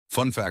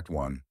Fun fact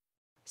 1.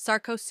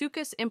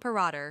 Sarcosuchus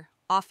imperator,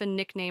 often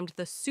nicknamed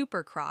the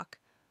SuperCroc,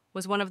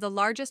 was one of the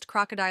largest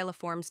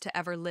crocodiliforms to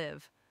ever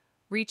live,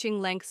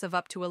 reaching lengths of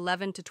up to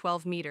 11 to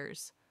 12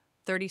 meters,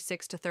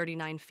 36 to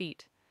 39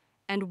 feet,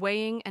 and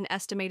weighing an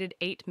estimated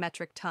 8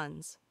 metric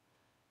tons.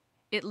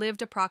 It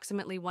lived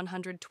approximately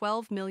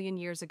 112 million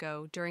years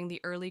ago during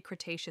the early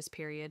Cretaceous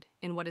period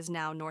in what is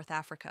now North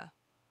Africa.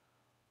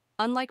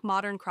 Unlike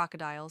modern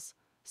crocodiles,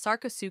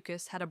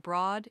 Sarcosuchus had a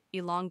broad,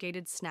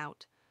 elongated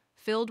snout,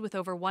 filled with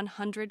over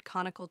 100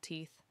 conical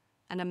teeth,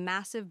 and a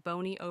massive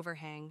bony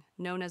overhang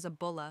known as a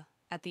bulla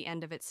at the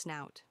end of its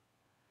snout.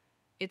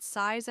 Its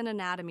size and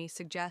anatomy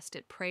suggest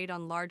it preyed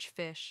on large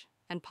fish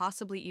and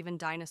possibly even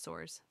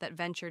dinosaurs that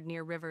ventured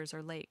near rivers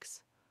or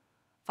lakes.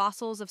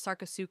 Fossils of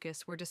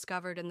Sarcosuchus were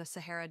discovered in the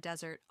Sahara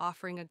Desert,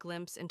 offering a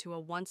glimpse into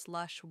a once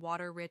lush,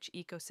 water-rich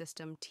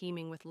ecosystem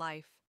teeming with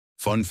life.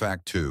 Fun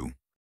fact 2.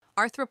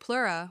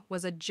 Arthropleura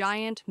was a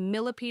giant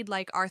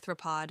millipede-like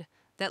arthropod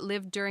that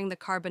lived during the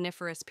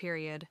Carboniferous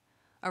period,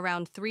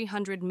 around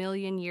 300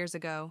 million years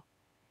ago,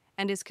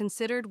 and is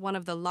considered one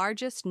of the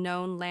largest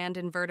known land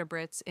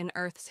invertebrates in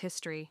Earth's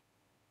history.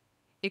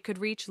 It could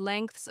reach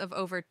lengths of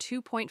over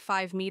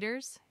 2.5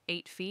 meters,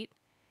 8 feet,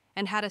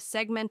 and had a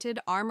segmented,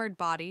 armored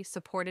body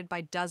supported by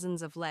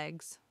dozens of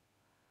legs.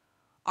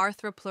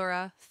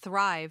 Arthropleura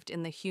thrived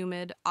in the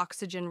humid,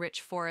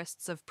 oxygen-rich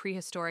forests of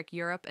prehistoric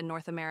Europe and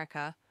North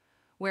America,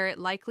 where it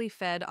likely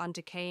fed on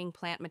decaying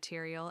plant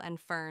material and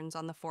ferns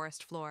on the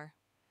forest floor.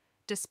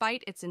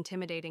 Despite its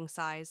intimidating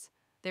size,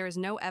 there is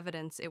no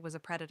evidence it was a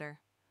predator.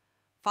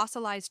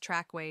 Fossilized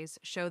trackways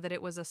show that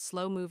it was a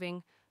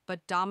slow-moving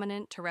but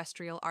dominant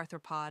terrestrial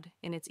arthropod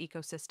in its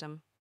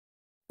ecosystem.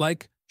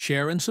 Like,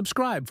 share, and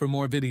subscribe for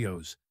more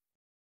videos.